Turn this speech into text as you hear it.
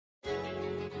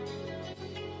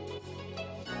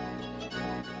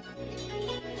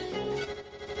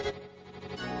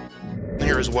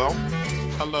as well.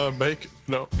 I love bacon.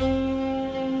 No.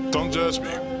 Don't judge me.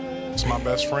 It's my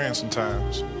best friend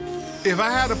sometimes. If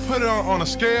I had to put it on a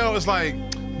scale, it's like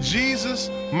Jesus,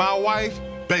 my wife,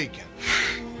 bacon.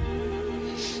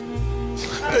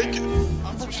 Bacon.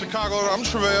 I'm from Chicago. I'm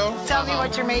Travele. Tell me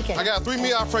what you're making. I got 3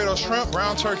 meat Alfredo shrimp,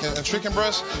 ground turkey, and chicken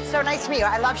breast. So nice to meet you.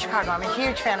 I love Chicago. I'm a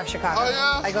huge fan of Chicago. Oh,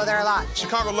 yeah? I go there a lot.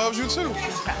 Chicago loves you, too.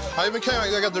 I even came.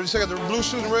 You got the blue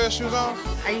shoes and red shoes on?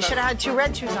 You should have had 2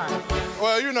 red shoes on.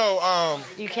 Well, you know,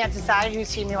 You can't decide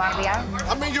whose team you want to be on?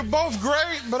 I mean, you're both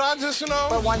great, but I just, you know.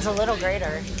 But one's a little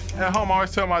greater. At home, I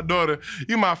always tell my daughter,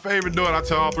 you my favorite daughter. I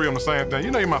tell all 3 of them the same thing.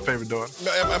 You know you're my favorite daughter.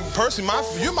 And personally,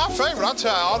 you're my favorite. I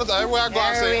tell her all the time. Everywhere I go,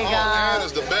 I say, oh, Ann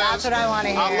is the best. That's what I want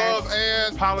to hear. I love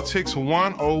Ann. Politics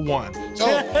 101. So,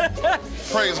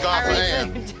 praise God for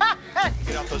Ann.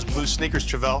 Get out those blue sneakers,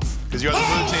 Travele, because you're on the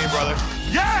blue team, brother.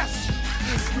 Yes!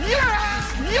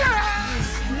 Yes!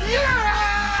 Yes!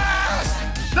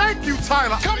 Yes! Thank you,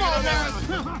 Tyler. Come on,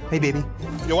 man. Hey, baby.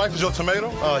 Your wife is your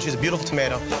tomato? Oh, she's a beautiful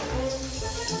tomato.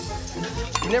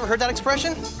 You never heard that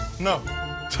expression? No.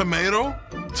 Tomato?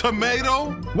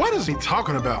 Tomato? What is he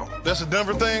talking about? That's a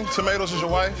Denver thing? Tomatoes is your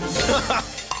wife?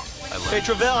 Hey,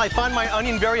 Travele, I find my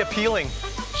onion very appealing.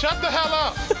 Shut the hell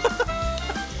up.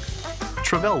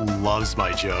 Travele loves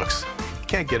my jokes.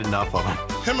 Can't get enough of them.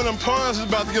 Him and them puns is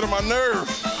about to get on my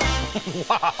nerves.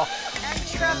 Wow.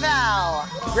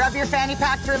 Travele, rub your fanny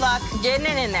pack for luck. Getting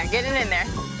it in there, getting it in there.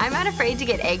 I'm not afraid to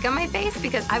get egg on my face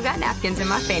because I've got napkins in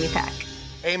my fanny pack.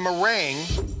 A meringue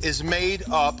is made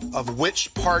up of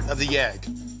which part of the egg?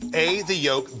 A, the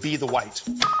yolk, B, the white.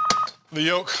 The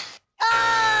yolk.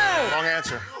 Oh! Wrong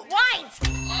answer. White!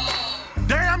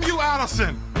 Damn you,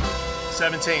 Allison.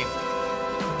 17.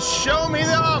 Show me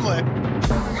the omelet.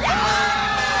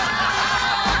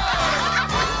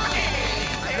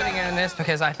 I'm putting it in this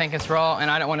because I think it's raw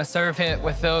and I don't want to serve it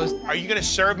with those. Are you gonna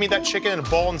serve me that chicken in a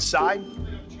bowl inside?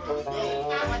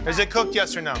 Is it cooked,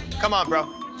 yes or no? Come on,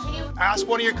 bro. Ask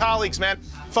one of your colleagues, man.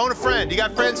 Phone a friend. You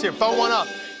got friends here. Phone one up.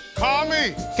 Call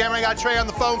me. Cameron, I got Trey on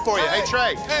the phone for you. Hey,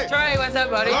 Trey. Hey. Trey, what's up,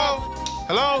 buddy? Hello?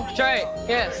 Hello? Trey,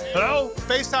 yes. Hello?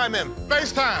 FaceTime him.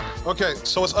 FaceTime. Okay,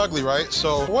 so it's ugly, right?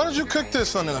 So why did you cook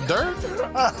this in the dirt?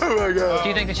 Oh, my God. Do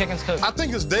you think the chicken's cooked? I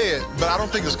think it's dead, but I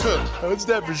don't think it's cooked. It's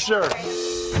dead for sure.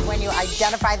 When you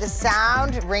identify the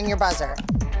sound, ring your buzzer.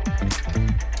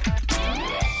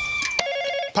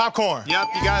 Popcorn. Yep,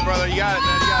 you got it, brother. You got it,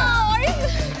 man. You got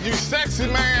it. You sexy,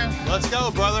 man. Let's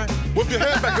go, brother. Whip your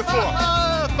head back and forth.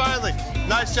 Oh, finally.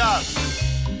 Nice job.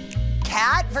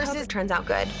 Cat versus... Turns out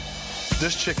good.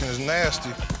 This chicken is nasty.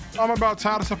 I'm about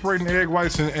tired of separating egg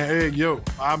whites and egg yolk.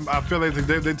 I feel like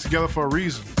they're together for a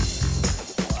reason.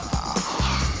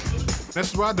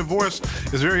 This is why divorce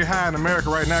is very high in America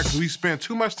right now, because we spend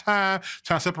too much time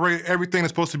trying to separate everything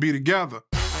that's supposed to be together.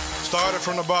 Started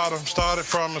from the bottom, started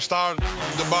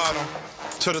the bottom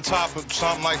to the top of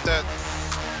something like that.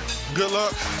 Good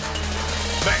luck.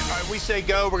 Bang. All right, we say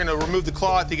go. We're gonna remove the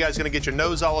cloth. You guys are gonna get your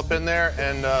nose all up in there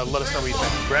and let us know what you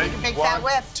think. Ready? Big fat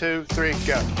whiff. 1, 2, 3,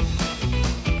 go.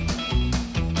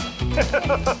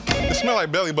 It smells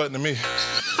like belly button to me.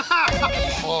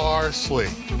 Parsley.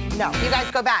 No, you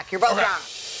guys go back. You're both wrong.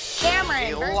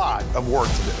 Cameron. A lot of work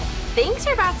to do. Things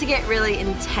are about to get really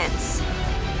intense.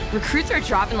 Recruits are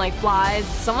dropping like flies.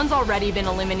 Someone's already been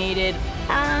eliminated.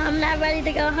 I'm not ready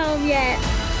to go home yet.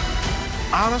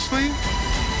 Honestly,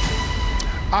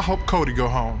 I hope Cody go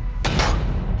home.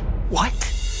 What?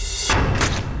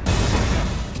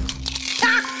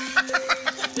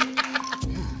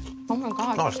 Oh my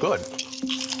God. Oh, it's good.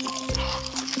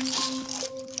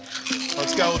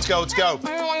 Let's go, let's go, let's go.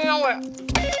 I don't want to know it.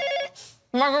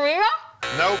 Margarita?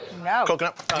 Nope. No.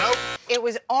 Coconut? Nope. It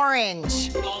was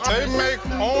orange. They make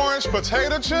orange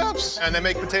potato chips? And they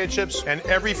make potato chips and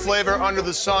every flavor under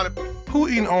the sun. Who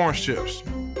eating orange chips?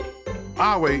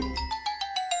 I'll wait.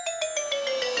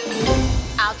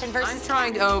 Alton versus... I'm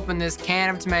trying to open this can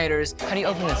of tomatoes. How do you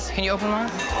open this? Can you open one?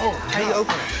 Oh, How do you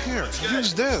open it? here,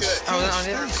 use this. Oh, on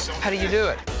it? How do you do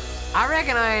it? I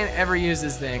reckon I ain't ever used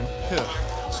this thing. Here.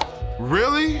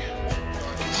 Really?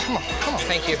 Come on, come on.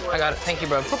 Thank you. I got it. Thank you,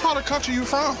 bro. What part of the country you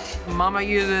from? Mama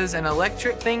uses an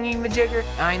electric thingy-majigger.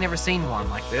 I ain't never seen one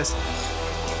like this.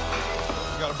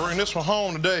 Gotta bring this one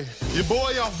home today. Your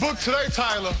boy off book today,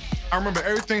 Tyler. I remember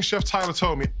everything Chef Tyler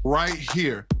told me right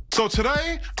here. So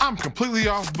today, I'm completely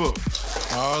off book.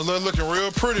 Oh, they're looking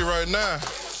real pretty right now.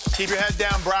 Keep your head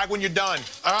down, brag when you're done.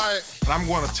 All right, and I'm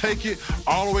gonna take it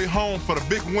all the way home for the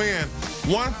big win.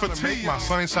 1 for 2. Make my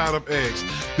sunny side up eggs.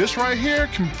 This right here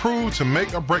can prove to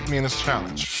make or break me in this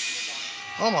challenge.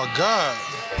 Oh my God.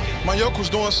 My yolk was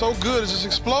doing so good, it just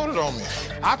exploded on me.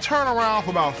 I turn around for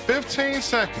about 15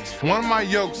 seconds. One of my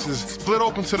yolks is split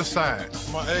open to the side.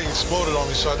 My egg exploded on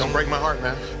me, so Don't break my heart,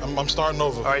 man. I'm starting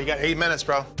over. All right, you got 8 minutes,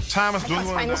 bro. Time is Let's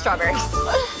dwindling. find the strawberries.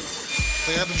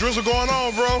 They had the drizzle going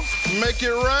on, bro. Make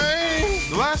it rain.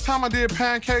 The last time I did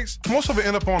pancakes, most of it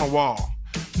ended up on a wall.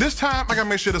 This time, I gotta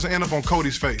make sure it doesn't end up on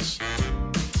Cody's face.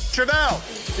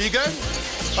 Travele, are you good?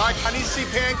 All right, I need to see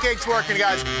pancakes working,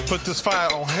 guys. Put this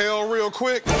fire on hell real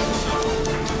quick.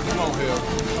 Come on, hell.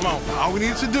 Come on. All we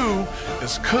need to do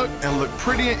is cook and look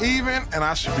pretty and even, and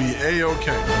I should be A-OK.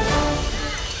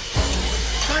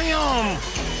 Damn!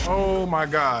 Oh, my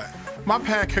God. My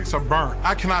pancakes are burnt.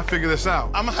 I cannot figure this out.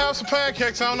 I'm gonna have some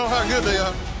pancakes. I don't know how good they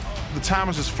are. The time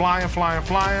is just flying, flying,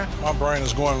 flying. My brain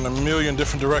is going in a million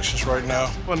different directions right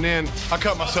now. And then I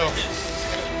cut myself.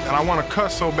 And I want to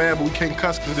cuss so bad, but we can't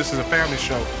cuss because this is a family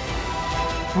show.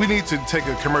 We need to take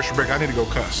a commercial break. I need to go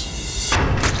cuss.